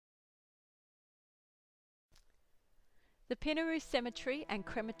The Pinnaroo Cemetery and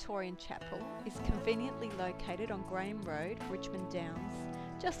Crematorium Chapel is conveniently located on Graham Road, Richmond Downs,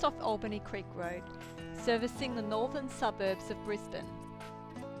 just off Albany Creek Road, servicing the northern suburbs of Brisbane.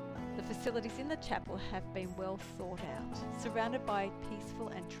 The facilities in the chapel have been well thought out, surrounded by peaceful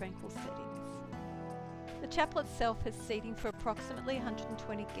and tranquil settings. The chapel itself has seating for approximately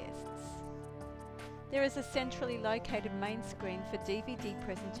 120 guests. There is a centrally located main screen for DVD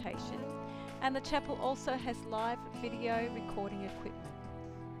presentation, and the chapel also has live video recording equipment.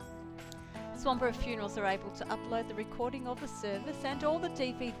 Swanborough Funerals are able to upload the recording of the service and all the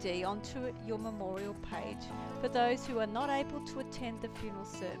DVD onto your memorial page for those who are not able to attend the funeral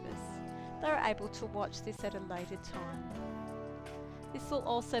service. They are able to watch this at a later time. This will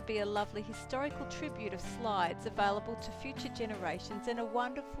also be a lovely historical tribute of slides available to future generations and a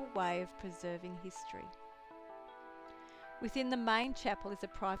wonderful way of preserving history. Within the main chapel is a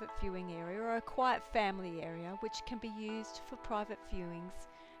private viewing area or a quiet family area which can be used for private viewings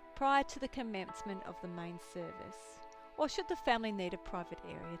prior to the commencement of the main service, or should the family need a private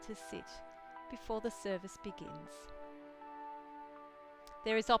area to sit before the service begins.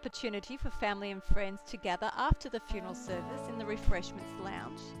 There is opportunity for family and friends to gather after the funeral service in the refreshments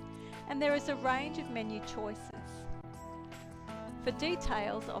lounge, and there is a range of menu choices. For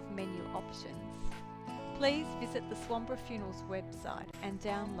details of menu options, please visit the Swanborough Funerals website and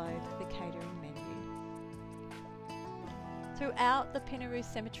download the catering menu. Throughout the Pinnaroo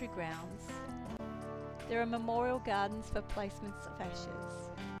Cemetery grounds, there are memorial gardens for placements of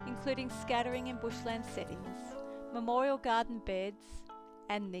ashes, including scattering in bushland settings, memorial garden beds,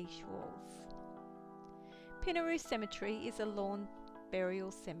 and niche walls. Pinnaroo Cemetery is a lawn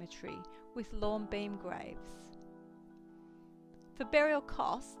burial cemetery with lawn beam graves. For burial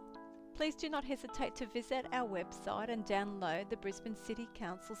costs, please do not hesitate to visit our website and download the Brisbane City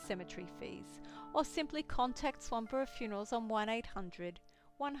Council cemetery fees, or simply contact Swanborough Funerals on 1800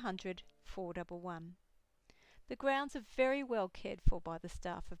 100 411. The grounds are very well cared for by the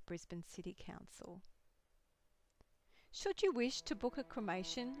staff of Brisbane City Council. Should you wish to book a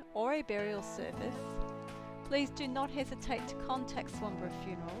cremation or a burial service, please do not hesitate to contact Swanborough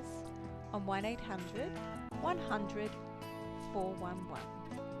Funerals on 1800 100 411.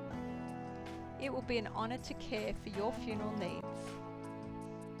 It will be an honour to care for your funeral needs.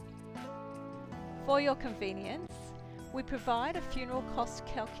 For your convenience, we provide a funeral cost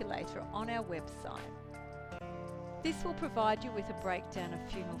calculator on our website. This will provide you with a breakdown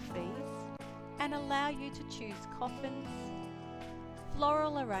of funeral fees and allow you to choose coffins,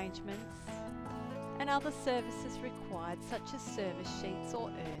 floral arrangements, and other services required such as service sheets or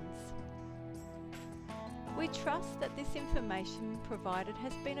urns. We trust that this information provided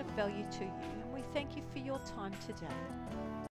has been of value to you, and we thank you for your time today.